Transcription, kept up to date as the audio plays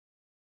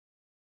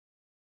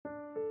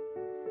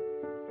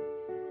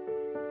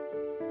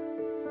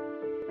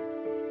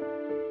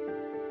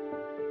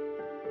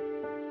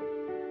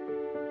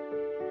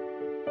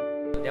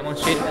will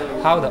demonstrate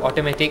how the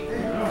automatic,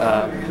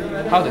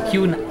 how the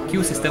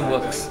queue system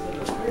works.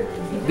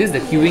 This is the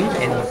queuing,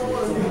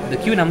 and the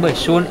queue number is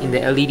shown in the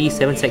LED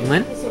 7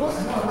 segment,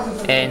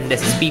 and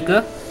there's a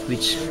speaker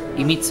which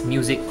emits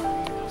music.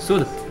 So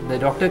the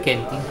doctor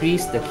can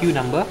increase the queue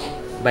number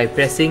by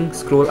pressing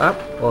scroll up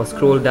or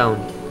scroll down.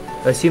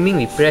 Assuming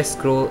we press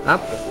scroll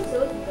up,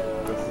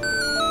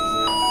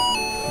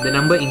 the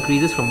number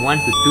increases from 1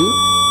 to 2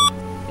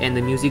 and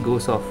the music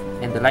goes off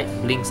and the light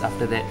blinks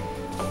after that.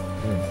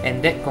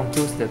 And that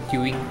concludes the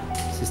queuing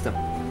system.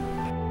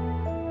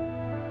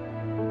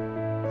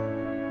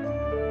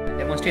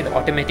 Demonstrate the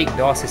automatic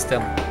door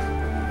system.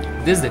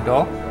 This is the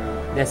door.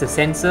 There's a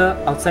sensor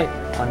outside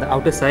on the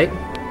outer side,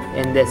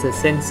 and there's a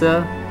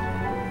sensor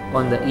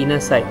on the inner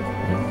side.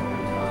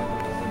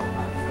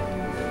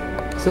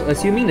 So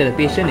assuming that the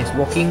patient is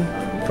walking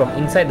from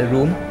inside the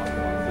room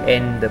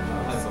and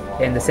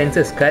the sensor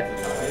is cut,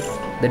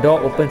 the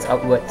door opens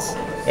outwards,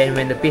 and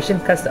when the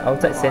patient cuts the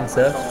outside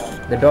sensor,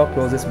 the door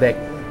closes back.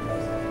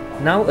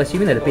 Now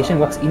assuming that the patient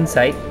walks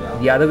inside,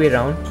 the other way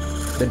around,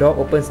 the door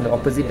opens in the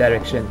opposite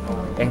direction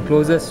and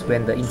closes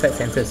when the inside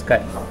sensor is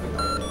cut,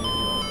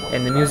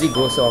 and the music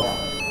goes off.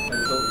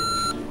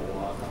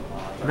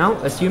 Now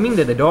assuming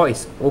that the door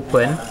is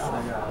open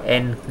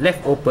and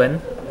left open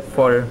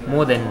for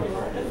more than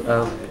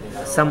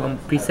some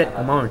preset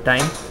amount of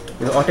time,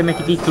 it will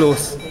automatically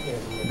close.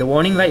 The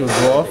warning light will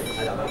go off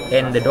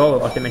and the door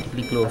will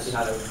automatically close,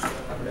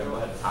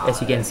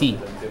 as you can see.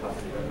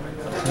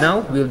 Now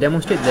we'll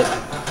demonstrate that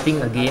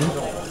thing again,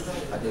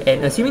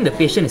 and assuming the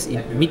patient is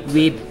in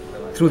midway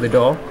through the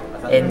door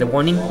and the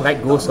warning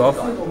light goes off,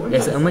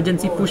 there's an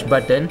emergency push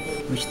button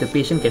which the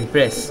patient can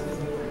press,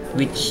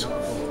 which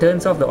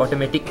turns off the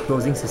automatic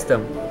closing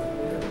system.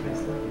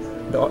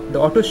 The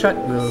auto shut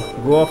will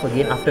go off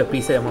again after a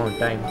preset amount of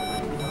time.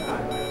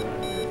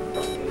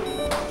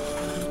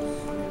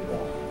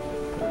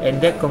 And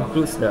that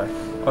concludes the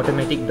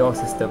automatic door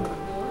system.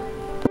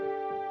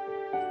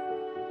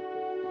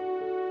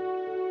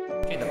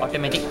 The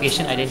automatic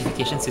patient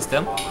identification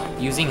system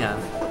using a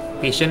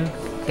patient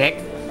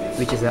tag,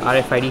 which is a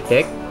RFID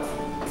tag.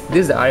 This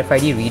is the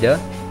RFID reader.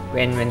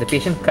 When the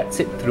patient cuts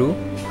it through,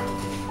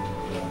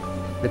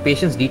 the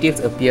patient's details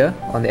appear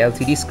on the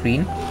LCD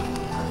screen,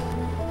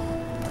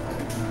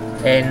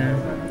 and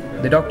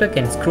the doctor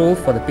can scroll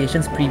for the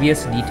patient's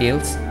previous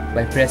details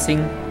by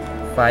pressing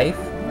 5,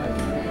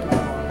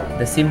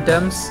 the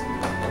symptoms,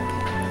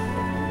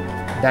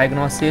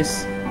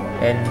 diagnosis,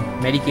 and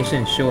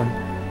medication is shown.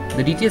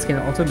 The details can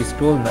also be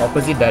scrolled in the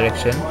opposite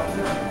direction: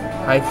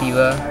 high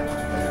fever,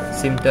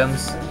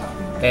 symptoms,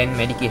 and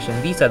medication.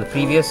 These are the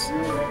previous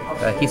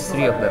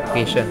history of the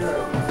patient,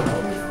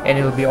 and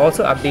it will be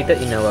also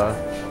updated in our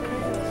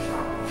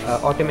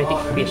automatic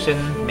patient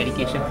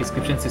medication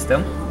prescription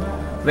system,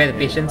 where the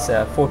patient's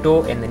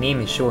photo and the name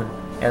is shown.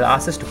 It will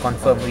ask us to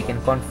confirm. We can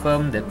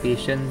confirm the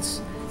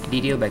patient's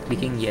detail by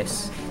clicking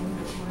yes.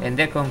 And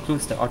that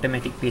concludes the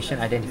automatic patient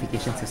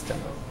identification system.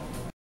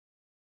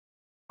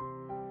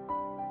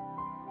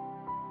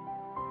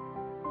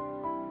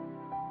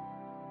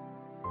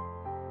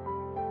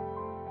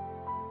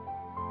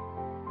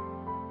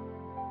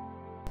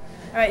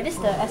 Alright, this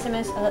is the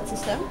SMS alert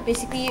system.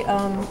 Basically,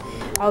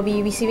 I'll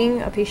be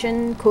receiving a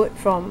patient code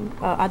from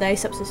ADAI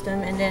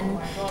subsystem, and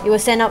then it will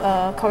send out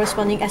a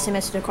corresponding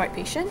SMS to the correct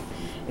patient.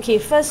 Okay,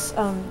 first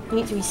you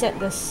need to reset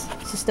this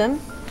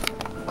system.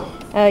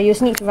 You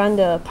just need to run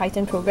the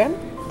Python program.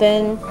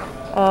 Then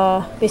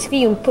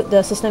basically you put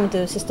the system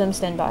into system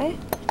standby.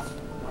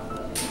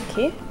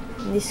 Okay,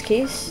 in this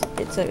case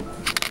it's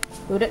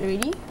loaded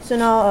already. So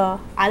now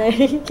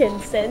ADAI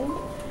can send.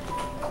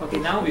 Okay,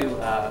 now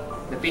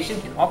the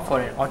patient can opt for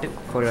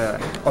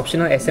an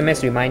optional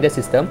SMS reminder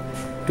system.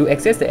 To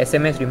access the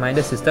SMS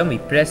reminder system, we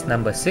press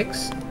number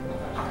 6,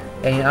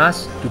 and it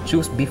asks to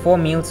choose before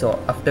meals or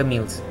after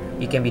meals.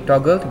 It can be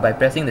toggled by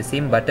pressing the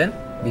same button,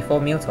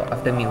 before meals or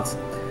after meals.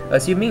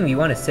 Assuming we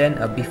want to send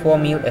a before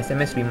meal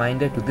SMS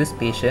reminder to this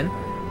patient,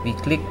 we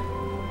click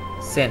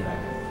send,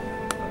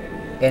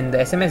 and the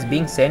SMS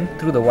being sent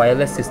through the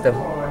wireless system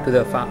to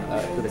the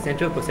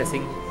central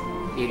processing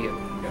area.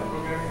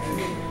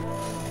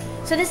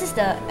 So this is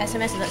the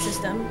SMS alert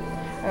system.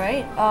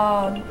 Alright.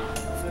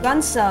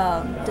 Once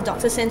the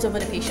doctor sends over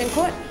the patient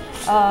code,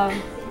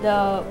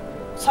 the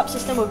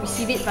subsystem will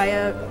receive it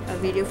via a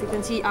radio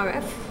frequency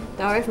RF,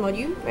 the RF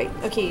module, right?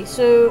 Okay,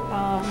 so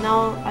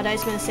now ADAI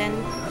is going to send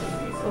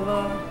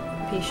over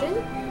patient,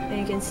 and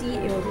you can see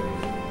it will be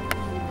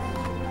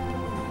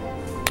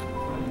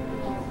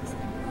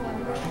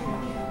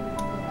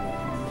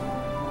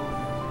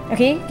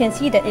okay, you can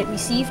see that it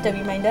received the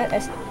reminder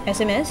as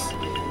SMS,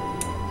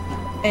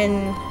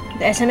 and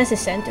the SMS is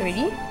sent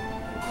already.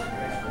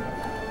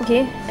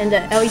 Okay, and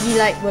the LED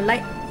light will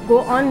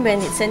go on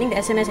when it's sending the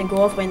SMS and go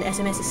off when the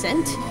SMS is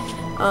sent.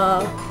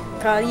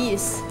 Currently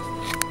is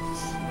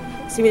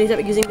simulated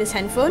by using this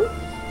handphone,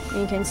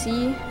 and you can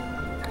see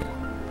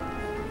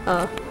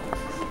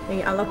when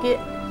you unlock it.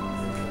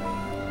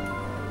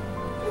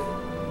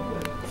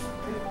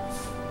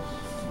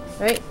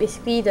 Alright,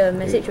 basically the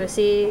message will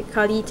say,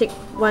 Carly, take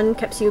 1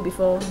 capsule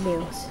before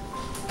meals.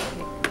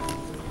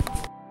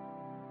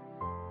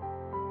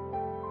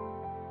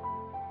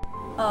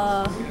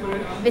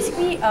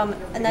 Basically,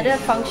 another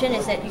function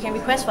is that you can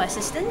request for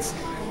assistance.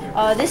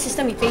 This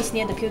system we place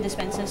near the pill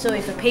dispenser, so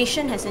if a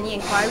patient has any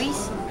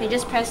inquiries, they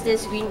just press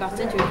this green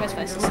button to request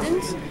for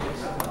assistance.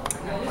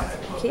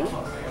 Okay,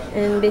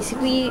 and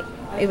basically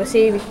it will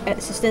say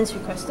assistance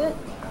requested,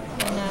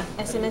 and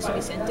SMS will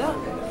be sent out.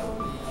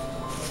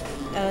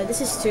 This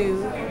is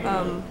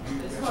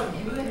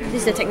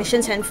the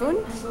technician's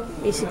handphone.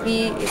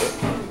 Basically, it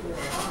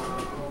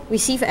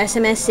receive an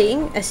SMS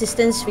saying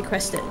assistance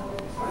requested.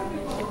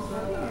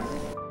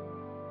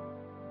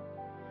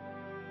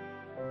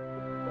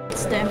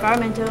 It's the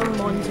environmental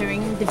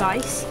monitoring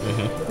device,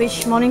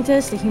 which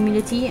monitors the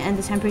humidity and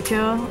the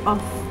temperature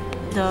of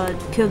the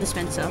pill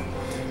dispenser.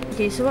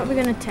 Okay, so what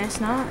we're going to test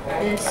now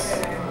is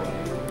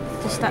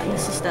to start the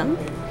system.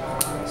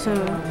 So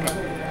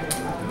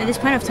at this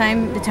point of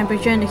time, the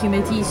temperature and the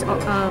humidity is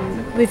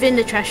within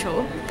the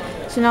threshold.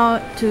 So now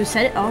to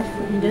set it off,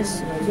 you can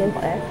just yell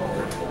for air.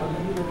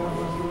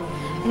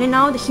 And then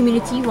now the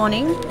humidity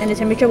warning and the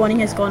temperature warning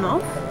has gone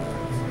off.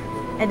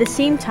 At the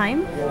same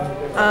time,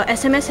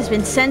 SMS has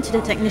been sent to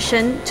the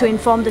technician to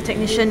inform the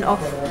technician of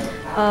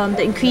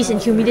the increase in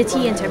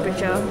humidity and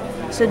temperature.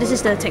 So this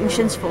is the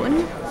technician's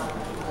phone.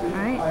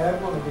 Alright.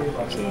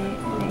 Okay,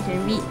 and you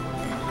can read.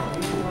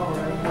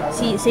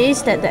 See, it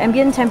says that the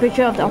ambient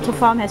temperature of the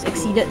Autopharm has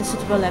exceeded the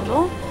suitable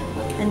level.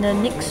 And the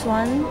next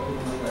one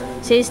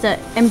says that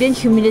ambient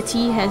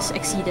humidity has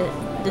exceeded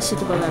the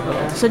suitable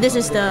level. So this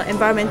is the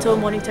environmental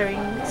monitoring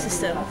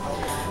system.